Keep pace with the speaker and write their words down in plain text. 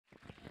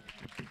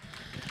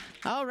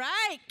All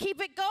right, keep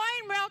it going.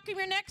 Welcome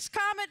your next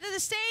comet to the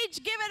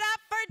stage. Give it up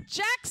for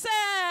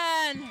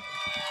Jackson.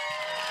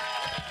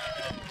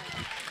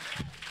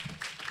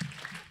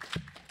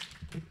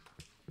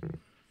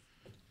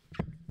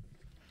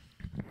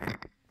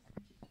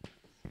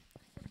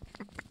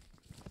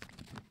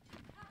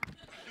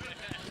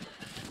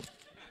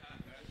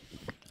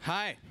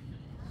 Hi.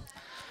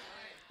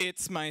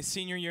 It's my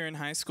senior year in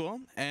high school,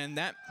 and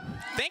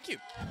thank you.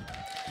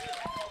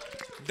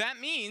 That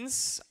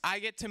means I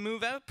get to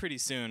move out pretty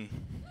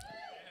soon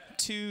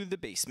to the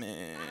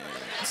basement.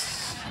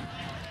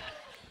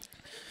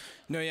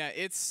 No, yeah,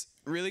 it's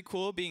really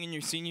cool being in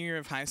your senior year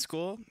of high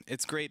school.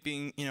 It's great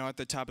being, at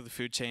the top of the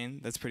food chain.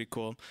 That's pretty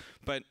cool.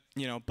 But,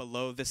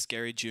 below the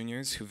scary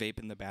juniors who vape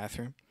in the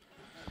bathroom.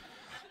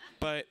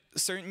 But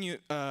certain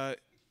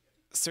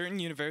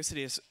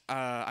universities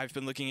I've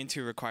been looking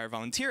into require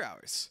volunteer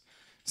hours.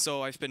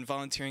 So I've been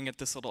volunteering at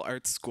this little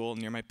art school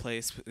near my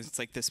place. It's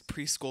like this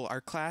preschool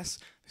art class.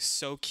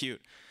 So cute.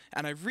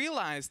 And I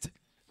realized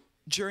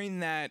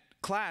during that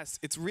class,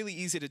 it's really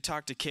easy to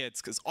talk to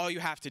kids because all you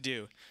have to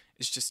do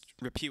is just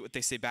repeat what they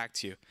say back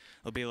to you.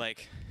 They'll be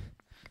like,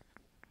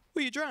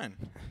 "What are you drawing?"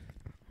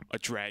 "A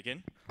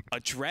dragon." "A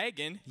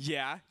dragon?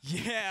 Yeah,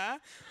 yeah.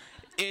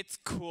 It's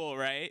cool,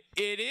 right?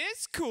 It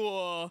is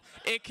cool.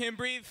 It can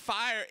breathe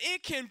fire.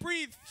 It can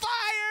breathe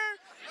fire!"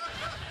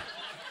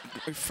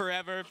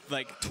 Forever,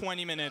 like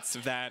 20 minutes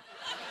of that.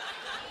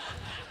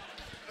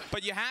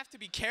 But you have to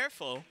be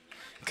careful,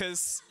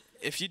 because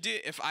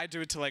if I do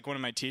it to like one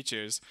of my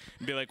teachers,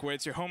 and be like,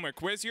 "Where's your homework?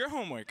 Where's your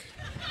homework?"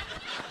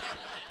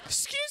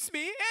 Excuse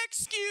me,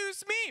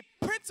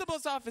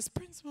 principal's office,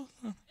 principal.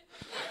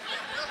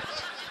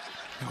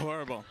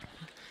 Horrible.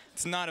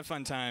 It's not a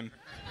fun time.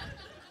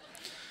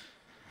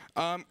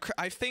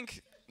 I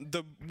think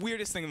the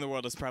weirdest thing in the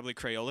world is probably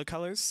Crayola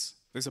colors.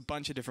 There's a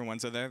bunch of different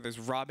ones out there. There's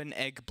Robin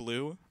Egg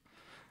Blue,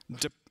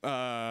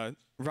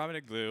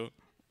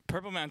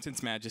 Purple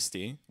Mountain's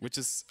Majesty, which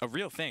is a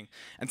real thing,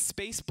 and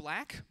Space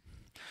Black.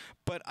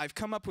 But I've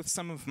come up with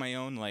some of my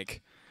own,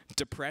 like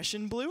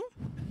Depression Blue,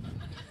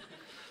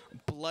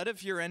 Blood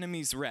of Your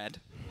Enemies Red,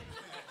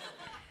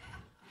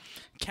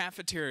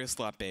 Cafeteria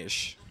Slot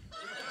Beige,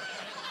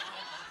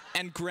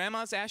 and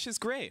Grandma's Ashes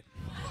Gray.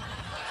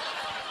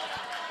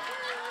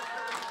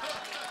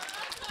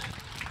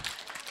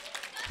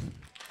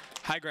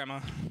 Hi, Grandma.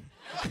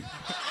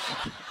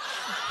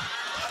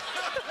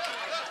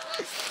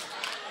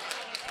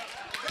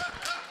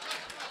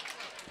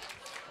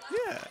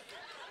 Yeah.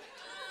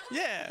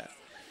 Yeah.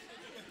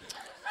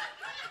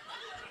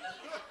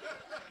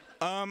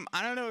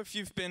 I don't know if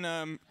you've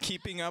been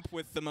keeping up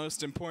with the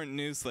most important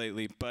news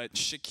lately, but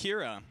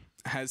Shakira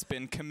has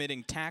been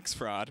committing tax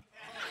fraud.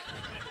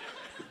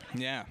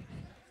 Yeah.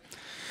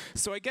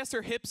 So I guess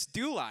her hips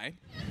do lie.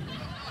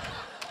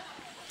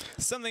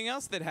 Something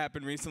else that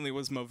happened recently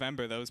was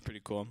Movember. That was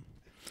pretty cool.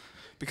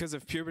 Because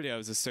of puberty, I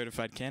was a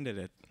certified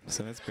candidate.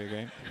 So that's pretty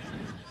great.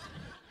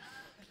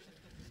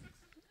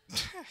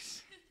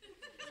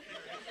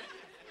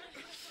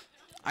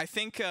 I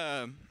think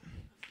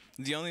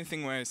the only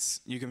thing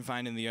worse you can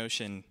find in the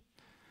ocean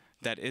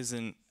that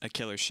isn't a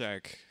killer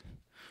shark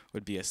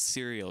would be a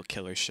serial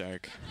killer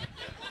shark.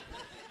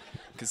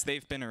 Because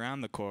they've been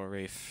around the coral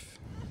reef.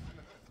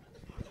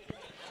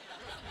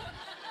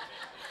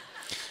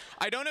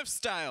 I don't have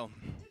style.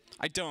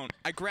 I don't.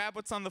 I grab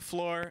what's on the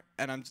floor,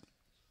 and I'm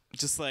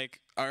just like,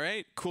 all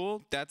right,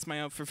 cool, that's my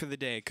outfit for the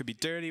day. It could be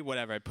dirty,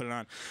 whatever, I put it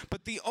on.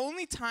 But the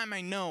only time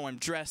I know I'm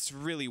dressed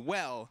really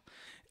well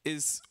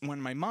is when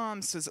my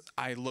mom says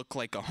I look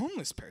like a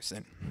homeless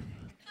person.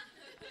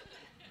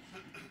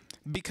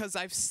 Because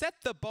I've set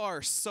the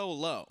bar so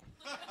low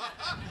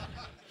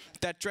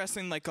that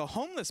dressing like a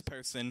homeless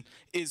person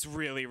is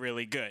really,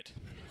 really good.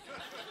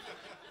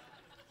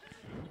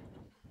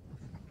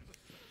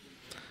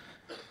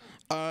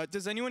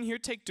 Does anyone here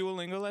take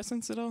Duolingo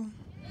lessons at all?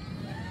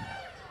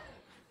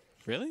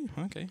 Really?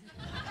 Okay.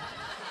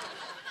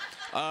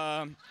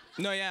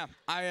 No, yeah.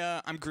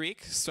 I'm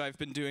Greek, so I've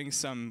been doing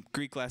some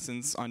Greek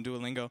lessons on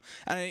Duolingo.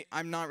 And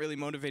I'm not really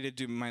motivated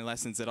to do my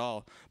lessons at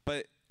all.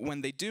 But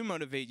when they do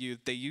motivate you,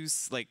 they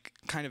use like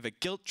kind of a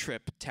guilt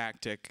trip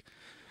tactic.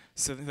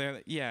 So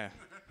they're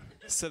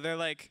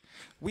like,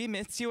 "We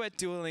miss you at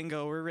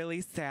Duolingo. We're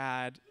really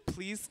sad.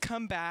 Please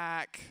come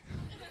back.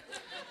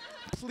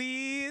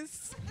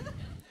 Please."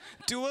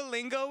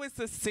 Duolingo is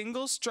a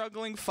single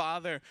struggling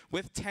father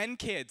with 10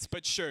 kids,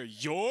 but sure,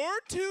 you're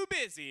too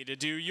busy to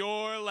do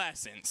your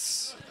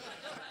lessons.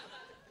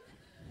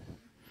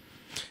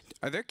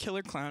 Are there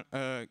killer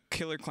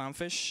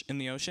clownfish in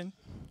the ocean?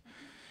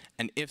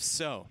 And if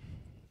so,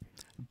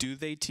 do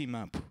they team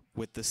up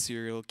with the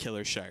serial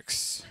killer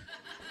sharks?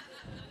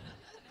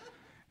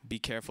 Be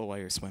careful while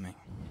you're swimming.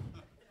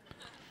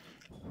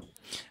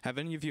 Have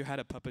any of you had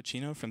a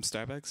puppuccino from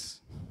Starbucks?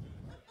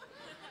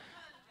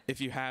 If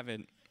you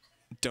haven't,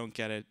 don't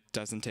get it.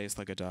 Doesn't taste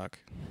like a dog.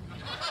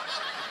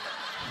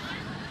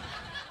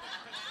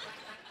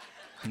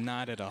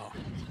 Not at all.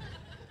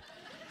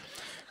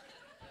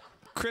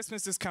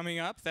 Christmas is coming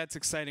up. That's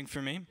exciting for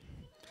me.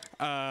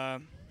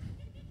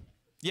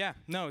 Yeah,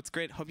 no, it's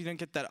great. Hope you don't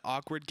get that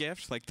awkward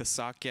gift, like the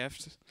sock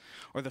gift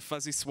or the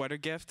fuzzy sweater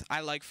gift. I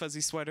like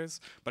fuzzy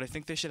sweaters, but I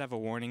think they should have a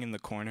warning in the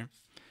corner.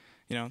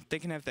 You know, they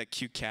can have that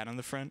cute cat on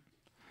the front,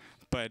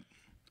 but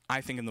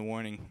I think in the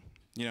warning,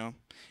 you know,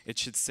 it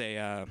should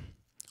say,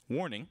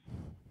 warning,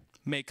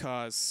 may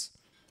cause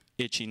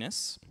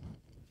itchiness,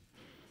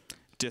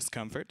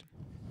 discomfort,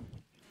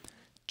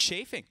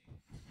 chafing,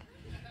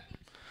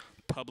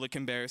 public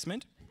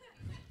embarrassment,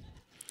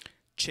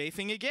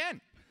 chafing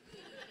again,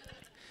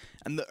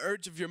 and the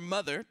urge of your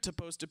mother to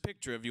post a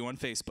picture of you on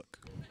Facebook.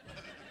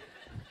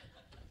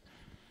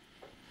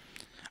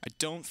 I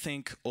don't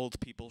think old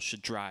people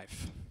should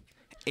drive.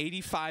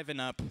 85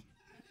 and up,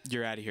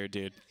 you're out of here,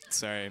 dude.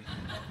 Sorry.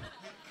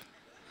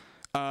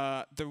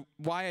 Why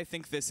I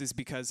think this is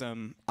because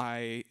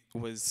I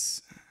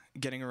was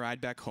getting a ride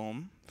back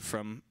home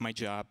from my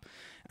job,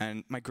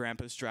 and my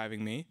grandpa's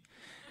driving me.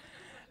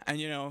 And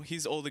you know,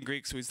 he's old and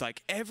Greek, so he's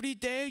like, every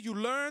day you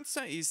learn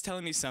something. He's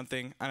telling me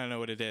something. I don't know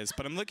what it is,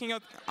 but I'm looking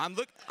out. I'm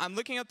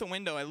looking out the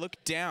window. I look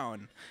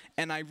down,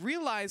 and I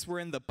realize we're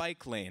in the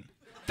bike lane.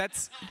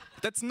 That's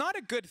not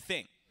a good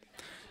thing.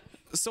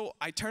 So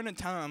I turn and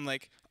tell him, I'm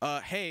like,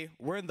 hey,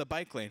 we're in the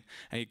bike lane.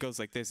 And he goes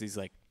like this. He's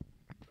like,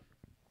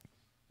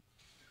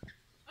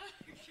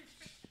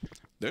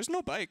 there's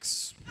no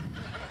bikes.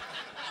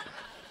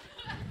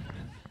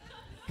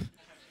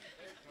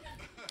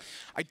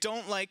 I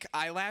don't like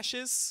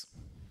eyelashes.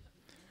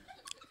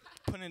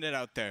 Putting it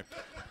out there.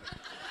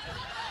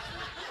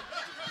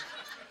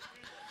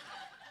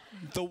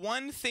 The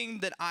one thing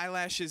that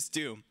eyelashes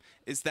do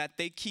is that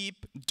they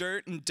keep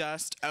dirt and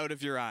dust out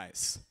of your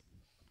eyes.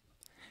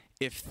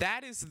 If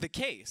that is the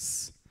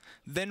case,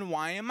 then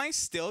why am I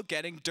still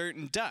getting dirt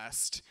and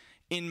dust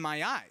in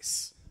my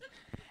eyes?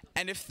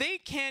 And if they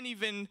can't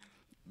even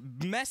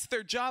mess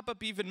their job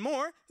up even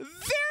more,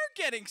 they're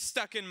getting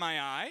stuck in my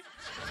eye.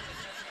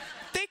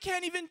 They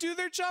can't even do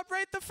their job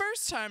right the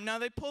first time. Now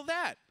they pull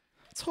that.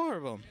 It's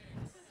horrible.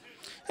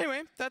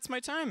 Anyway, that's my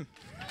time.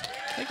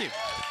 Thank you.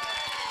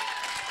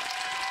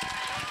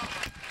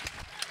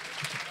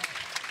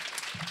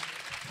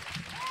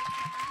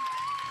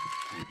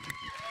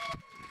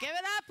 Give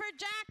it up for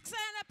Jackson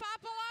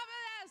Apostolopoulos.